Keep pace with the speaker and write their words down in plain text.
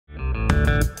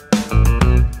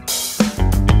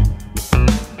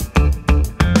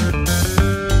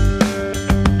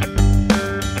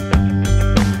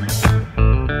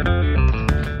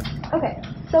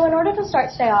start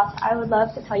today off, I would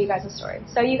love to tell you guys a story.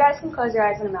 So you guys can close your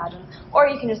eyes and imagine, or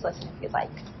you can just listen if you'd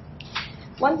like.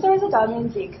 Once there was a dog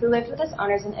named Zeke who lived with his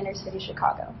owners in inner city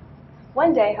Chicago.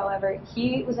 One day, however,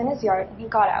 he was in his yard and he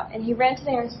got out and he ran to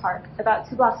the nearest park about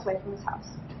 2 blocks away from his house.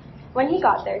 When he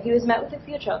got there, he was met with a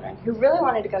few children who really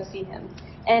wanted to go see him,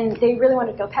 and they really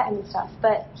wanted to go pet him and stuff,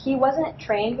 but he wasn't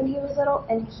trained when he was little,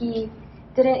 and he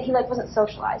wasn't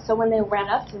socialized. So when they ran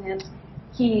up to him,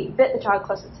 he bit the child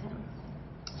closest to him.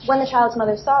 When the child's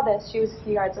mother saw this, she was a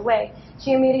few yards away.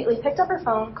 She immediately picked up her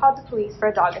phone, called the police for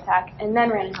a dog attack, and then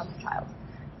ran and helped the child.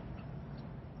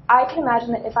 I can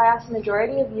imagine that if I asked the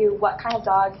majority of you what kind of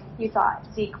dog you thought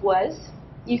Zeke was,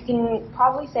 you can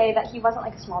probably say that he wasn't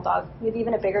like a small dog, maybe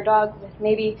even a bigger dog with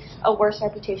maybe a worse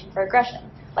reputation for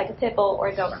aggression, like a pit bull or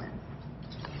a Doberman.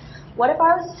 What if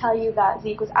I was to tell you that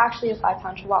Zeke was actually a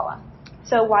 5-pound Chihuahua?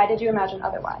 So why did you imagine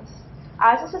otherwise?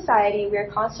 As a society, we are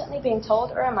constantly being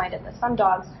told or reminded that some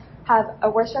dogs have a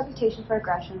worse reputation for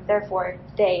aggression, therefore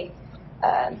they're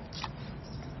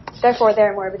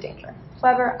more of a danger.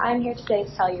 However, I'm here today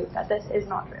to tell you that this is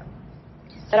not true,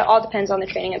 that it all depends on the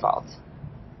training involved.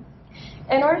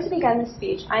 In order to begin this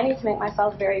speech, I need to make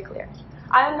myself very clear.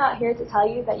 I am not here to tell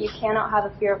you that you cannot have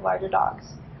a fear of larger dogs.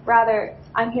 Rather,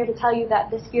 I'm here to tell you that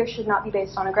this fear should not be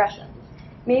based on aggression.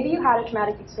 Maybe you had a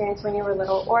traumatic experience when you were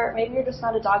little, or maybe you're just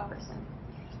not a dog person.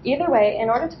 Either way, in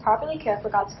order to properly care for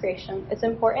God's creation, it's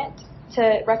important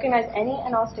to recognize any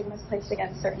and all stigmas placed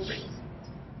against certain breeds.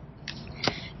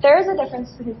 There is a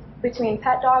difference between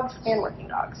pet dogs and working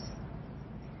dogs.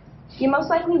 You most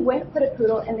likely wouldn't put a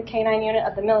poodle in the canine unit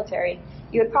of the military.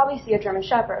 You would probably see a German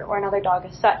Shepherd or another dog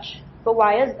as such. But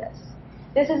why is this?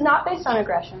 This is not based on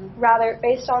aggression, rather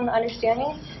based on the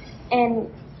understanding and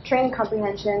training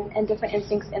comprehension and different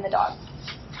instincts in the dog.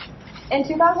 In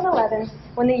 2011,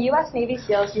 when the U.S. Navy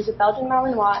SEALs used a Belgian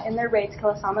Malinois in their raid to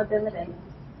kill Osama bin Laden,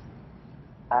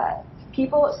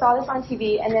 people saw this on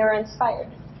TV and they were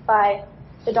inspired by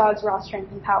the dog's raw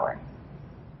strength and power.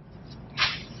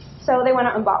 So they went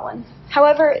out and bought one.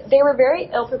 However, they were very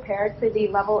ill prepared for the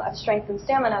level of strength and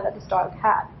stamina that this dog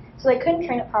had, so they couldn't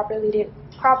train it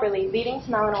properly, leading to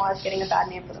Malinois getting a bad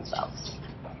name for themselves.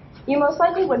 You most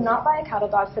likely would not buy a cattle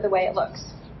dog for the way it looks.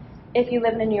 If you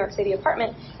live in a New York City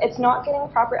apartment, it's not getting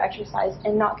proper exercise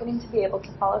and not getting to be able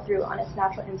to follow through on its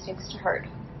natural instincts to herd.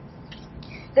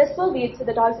 This will lead to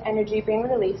the dog's energy being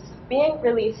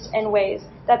released in ways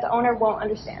that the owner won't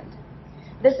understand.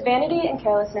 This vanity and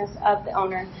carelessness of the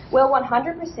owner will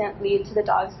 100% lead to the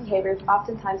dog's behavior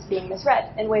oftentimes being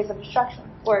misread in ways of destruction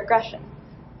or aggression.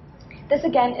 This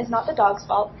again is not the dog's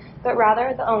fault, but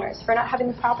rather the owner's for not having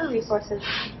the proper resources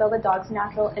to fulfill the dog's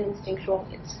natural and instinctual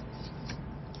needs.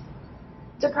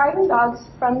 Depriving dogs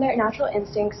from their natural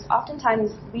instincts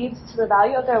oftentimes leads to the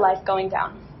value of their life going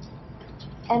down,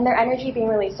 and their energy being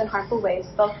released in harmful ways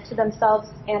both to themselves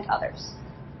and others.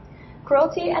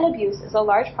 Cruelty and abuse is a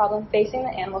large problem facing the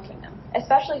animal kingdom,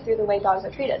 especially through the way dogs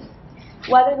are treated.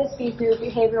 Whether this be through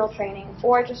behavioral training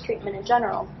or just treatment in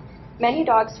general, many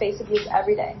dogs face abuse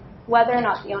every day, whether or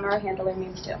not the owner or handler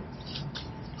means to.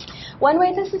 One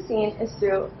way this is seen is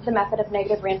through the method of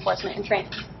negative reinforcement in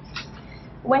training.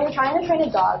 When you're trying to train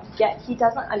a dog, yet he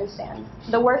doesn't understand,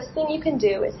 the worst thing you can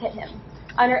do is hit him.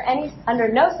 Under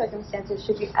no circumstances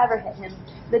should you ever hit him.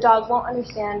 The dog won't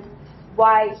understand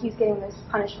why he's getting this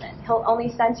punishment. He'll only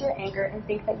sense your anger and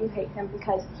think that you hate him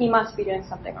because he must be doing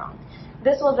something wrong.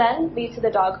 This will then lead to the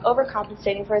dog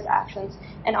overcompensating for his actions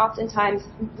and oftentimes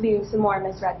leading to more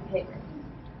misread behavior.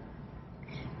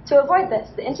 To avoid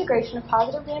this, the integration of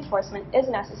positive reinforcement is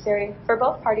necessary for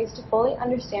both parties to fully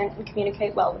understand and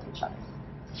communicate well with each other.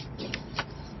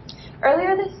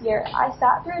 Earlier this year, I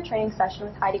sat through a training session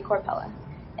with Heidi Corpella,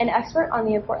 an expert on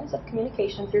the importance of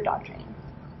communication through dog training.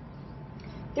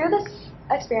 Through this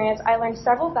experience, I learned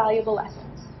several valuable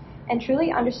lessons and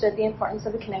truly understood the importance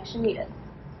of the connection needed,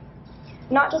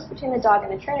 not just between the dog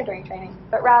and the trainer during training,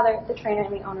 but rather the trainer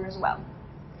and the owner as well.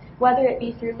 Whether it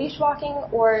be through leash walking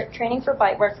or training for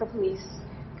bite work for police,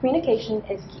 communication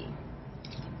is key.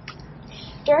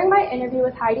 During my interview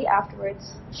with Heidi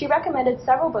afterwards, she recommended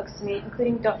several books to me,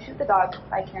 including Don't Shoot the Dog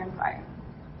by Karen Pryor,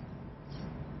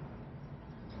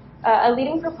 a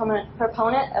leading proponent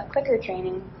of clicker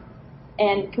training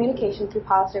and communication through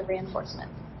positive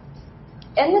reinforcement.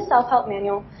 In the self-help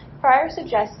manual, Pryor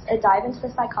suggests a dive into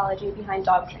the psychology behind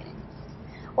dog training.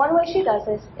 One way she does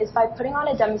this is by putting on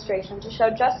a demonstration to show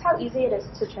just how easy it is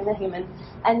to train a human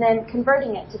and then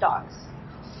converting it to dogs.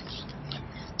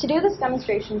 To do this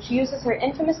demonstration, she uses her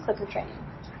infamous clicker training.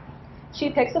 She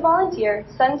picks a volunteer,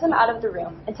 sends them out of the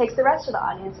room, and takes the rest of the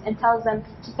audience and tells them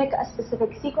to pick a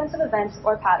specific sequence of events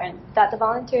or pattern that the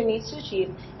volunteer needs to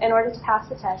achieve in order to pass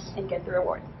the test and get the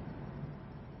reward.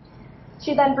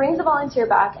 She then brings the volunteer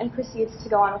back and proceeds to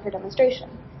go on with her demonstration.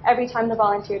 Every time the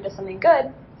volunteer does something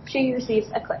good, she receives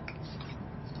a click.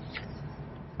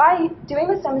 By doing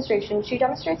this demonstration, she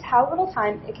demonstrates how little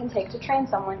time it can take to train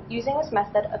someone using this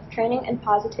method of training and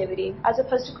positivity as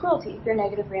opposed to cruelty through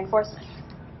negative reinforcement.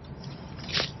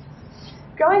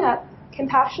 Growing up,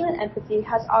 compassion and empathy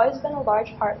has always been a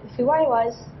large part of who I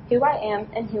was, who I am,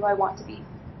 and who I want to be.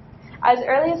 As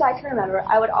early as I can remember,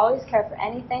 I would always care for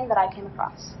anything that I came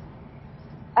across.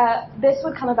 This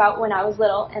would come about when I was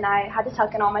little and I had to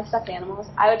tuck in all my stuffed animals.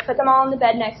 I would put them all in the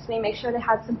bed next to me, make sure they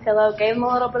had some pillow, gave them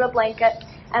a little bit of blanket,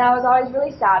 and I was always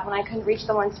really sad when I couldn't reach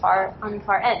the ones on the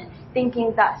far end,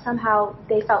 thinking that somehow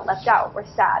they felt left out or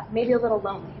sad, maybe a little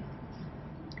lonely.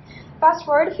 Fast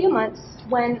forward a few years,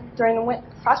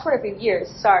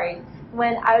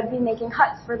 when I would be making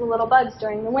huts for the little bugs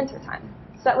during the winter time,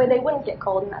 so that way they wouldn't get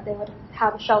cold and that they would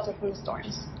have a shelter from the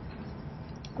storms.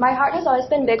 My heart has always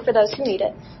been big for those who need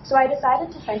it, so I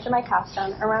decided to center my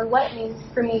capstone around what it means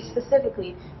for me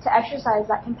specifically to exercise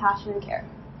that compassion and care.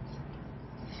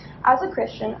 As a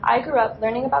Christian, I grew up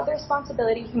learning about the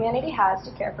responsibility humanity has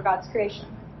to care for God's creation.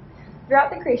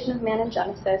 Throughout the creation of man in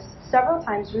Genesis, several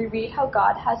times we read how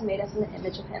God has made us in the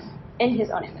image of Him, in His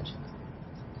own image.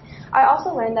 I also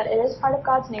learned that it is part of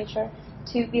God's nature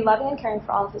to be loving and caring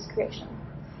for all of His creation.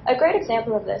 A great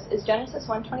example of this is Genesis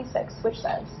 1:26, which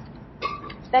says,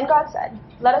 "Then God said,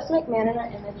 'Let us make man in our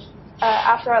image,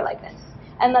 after our likeness,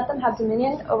 and let them have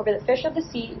dominion over the fish of the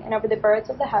sea, and over the birds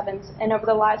of the heavens, and over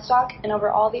the livestock, and over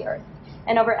all the earth,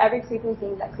 and over every creeping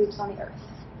thing that creeps on the earth.'"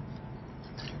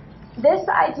 This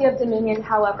idea of dominion,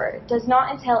 however, does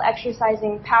not entail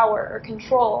exercising power or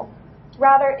control.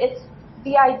 Rather, it's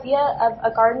the idea of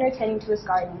a gardener tending to his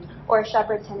garden, or a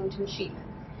shepherd tending to his sheep.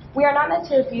 We are not meant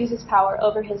to abuse his power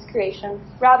over his creation.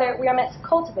 Rather, we are meant to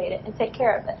cultivate it and take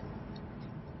care of it.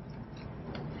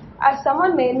 As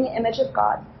someone made in the image of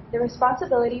God, the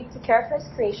responsibility to care for His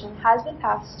creation has been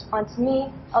passed on to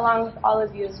me, along with all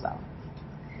of you as well.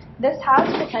 This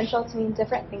has the potential to mean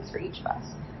different things for each of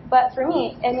us, but for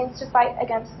me, it means to fight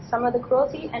against some of the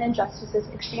cruelty and injustices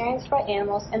experienced by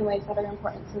animals in ways that are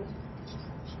important to me.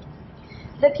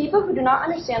 The people who do not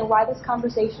understand why this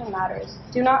conversation matters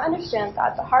do not understand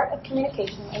that at the heart of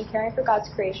communication and caring for God's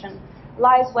creation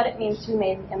lies what it means to be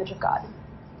made in the image of God.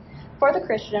 For the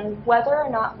Christian, whether or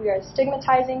not we are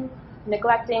stigmatizing,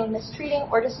 neglecting, mistreating,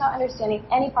 or just not understanding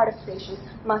any part of creation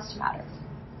must matter.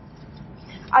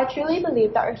 I truly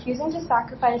believe that refusing to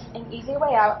sacrifice an easy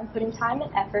way out and putting time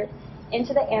and effort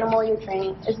into the animal you're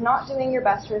training is not doing your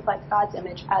best to reflect God's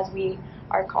image as we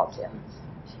are called to.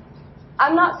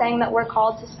 I'm not saying that we're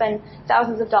called to spend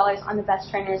thousands of dollars on the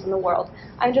best trainers in the world.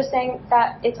 I'm just saying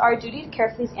that it's our duty to care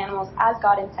for these animals as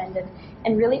God intended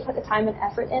and really put the time and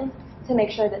effort in to make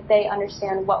sure that they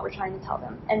understand what we're trying to tell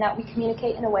them and that we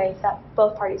communicate in a way that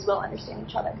both parties will understand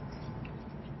each other.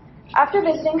 After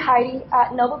visiting Heidi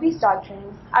at Noble Beast Dog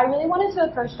Training, I really wanted to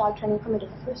approach dog training from a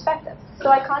different perspective, so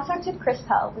I contacted Chris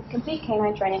Pell with Complete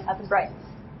Canine Training up in Brighton.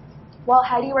 While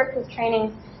Heidi worked with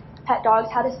training pet dogs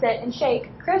how to sit and shake,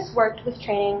 Chris worked with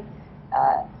training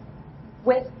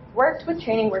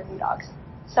working dogs,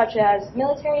 such as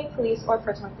military, police, or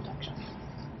personal protection.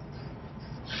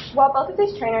 While both of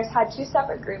these trainers had two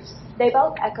separate groups, they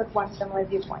both echoed one similar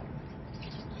viewpoint.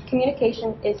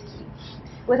 Communication is key.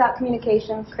 Without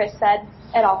communication, Chris said,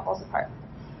 it all falls apart.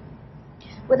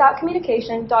 Without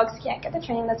communication, dogs can't get the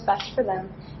training that's best for them,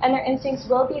 and their instincts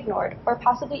will be ignored or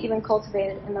possibly even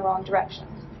cultivated in the wrong direction.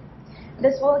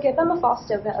 This will give them a false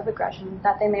stigma of aggression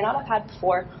that they may not have had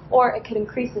before, or it could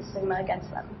increase the stigma against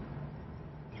them.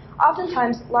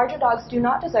 Oftentimes, larger dogs do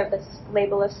not deserve this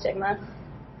label of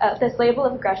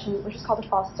aggression, which is called a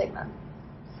false stigma.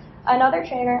 Another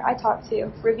trainer I talked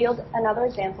to revealed another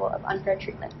example of unfair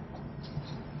treatment.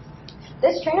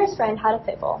 This trainer's friend had a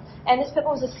pit bull, and this pit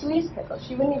bull was the sweetest pit bull.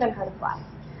 She wouldn't even hurt a fly.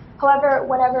 However,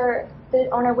 whenever the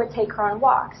owner would take her on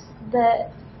walks, the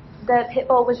pit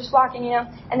bull was just walking,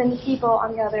 and then the people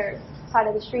on the other side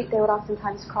of the street, they would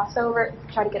oftentimes cross over,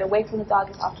 try to get away from the dog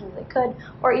as often as they could,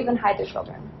 or even hide their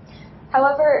children.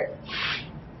 However,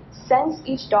 since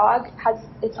each dog has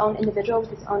its own individual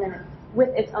with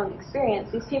its own experience,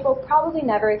 these people probably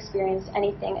never experienced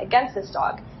anything against this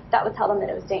dog that would tell them that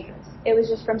it was dangerous. It was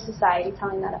just from society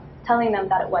telling them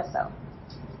that it was so.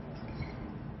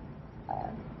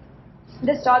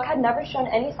 This dog had never shown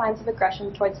any signs of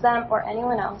aggression towards them or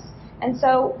anyone else, and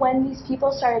so when these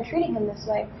people started treating him this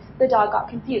way, the dog got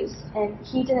confused, and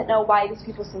he didn't know why these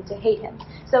people seemed to hate him,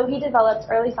 so he developed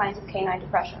early signs of canine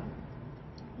depression.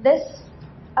 This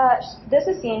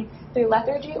is seen through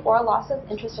lethargy or a loss of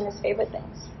interest in his favorite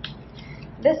things.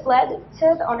 This led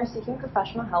to the owner seeking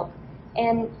professional help,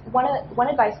 and one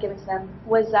advice given to them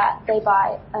was that they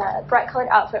buy a bright-colored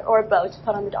outfit or a bow to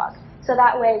put on the dog, so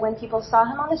that way when people saw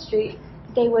him on the street,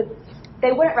 they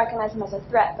wouldn't recognize him as a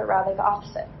threat, but rather the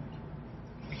opposite.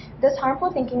 This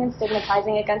harmful thinking and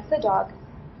stigmatizing against the dog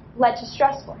led to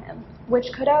stress for him, which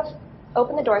could have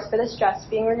opened the doors for the stress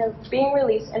being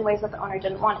released in ways that the owner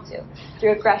didn't want it to,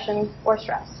 through aggression or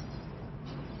stress.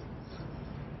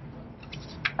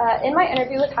 In my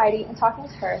interview with Heidi and talking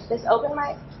to her, this opened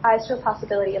my eyes to the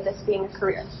possibility of this being a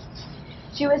career.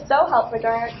 She was so helpful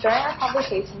during our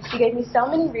conversation. She gave me so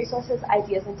many resources,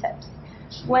 ideas, and tips.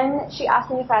 When she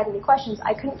asked me if I had any questions,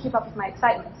 I couldn't keep up with my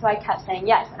excitement, so I kept saying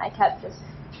yes, and I kept just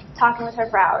talking with her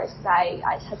for hours because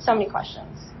I had so many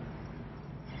questions.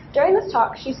 During this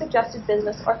talk, she suggested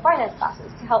business or finance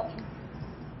classes to help me.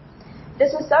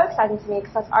 This was so exciting to me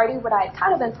because that's already what I had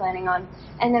kind of been planning on,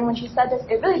 and then when she said this,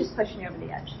 it really just pushed me over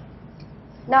the edge.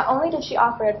 Not only did she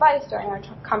offer advice during our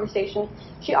conversation,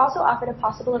 she also offered a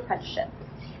possible apprenticeship.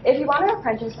 If you want to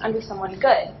apprentice under someone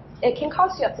good, it can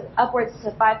cost you upwards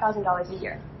to $5,000 a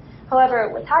year.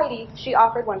 However, with Heidi, she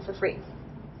offered one for free.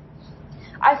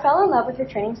 I fell in love with her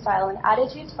training style and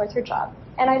attitude towards her job,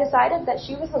 and I decided that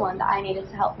she was the one that I needed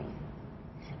to help me.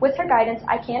 With her guidance,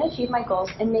 I can achieve my goals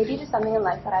and maybe do something in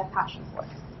life that I have passion for.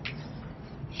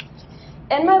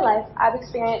 In my life, I've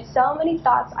experienced so many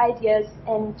thoughts, ideas,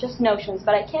 and just notions,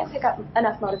 but I can't pick up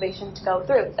enough motivation to go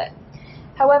through with it.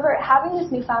 However, having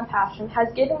this newfound passion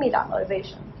has given me that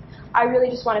motivation. I really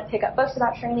just want to pick up books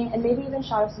about training and maybe even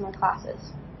shadow some more classes.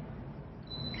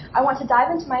 I want to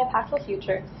dive into my impactful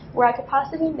future where I could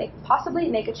possibly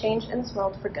make a change in this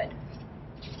world for good.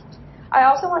 I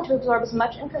also want to absorb as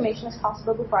much information as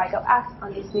possible before I go act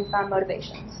on these newfound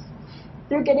motivations.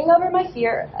 Through getting over my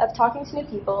fear of talking to new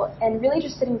people and really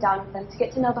just sitting down with them to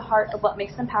get to know the heart of what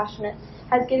makes them passionate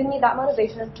has given me that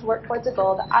motivation to work towards a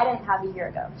goal that I didn't have a year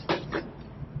ago.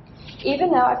 Even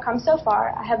though I've come so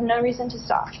far, I have no reason to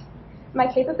stop.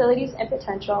 My capabilities and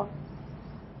potential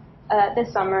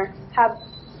this summer have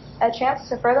a chance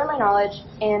to further my knowledge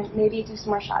and maybe do some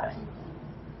more shadowing.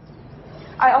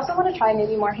 I also want to try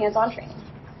maybe more hands-on training.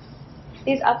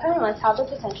 These upcoming months have the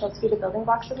potential to be the building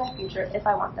blocks of my future if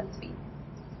I want them to be.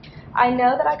 I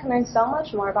know that I can learn so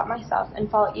much more about myself and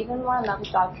fall even more in love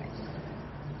with dog training.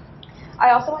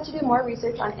 I also want to do more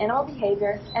research on animal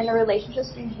behavior and the relationships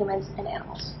between humans and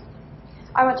animals.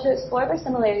 I want to explore their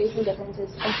similarities and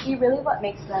differences and see really what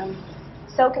makes them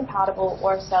so compatible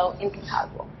or so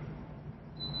incompatible.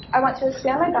 I want to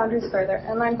expand my boundaries further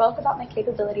and learn both about my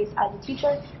capabilities as a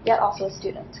teacher, yet also a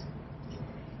student.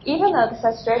 Even though this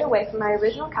has strayed away from my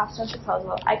original Capstone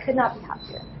proposal, I could not be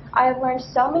happier. I have learned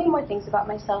so many more things about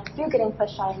myself through getting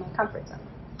pushed out of my comfort zone.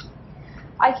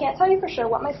 I can't tell you for sure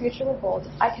what my future will hold.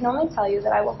 I can only tell you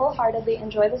that I will wholeheartedly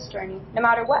enjoy this journey. No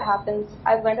matter what happens,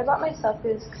 I've learned about myself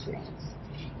through this experience.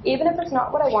 Even if it's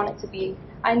not what I want it to be,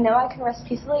 I know I can rest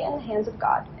peacefully in the hands of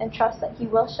God and trust that He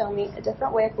will show me a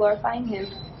different way of glorifying Him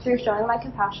through showing my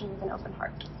compassion with an open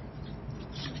heart.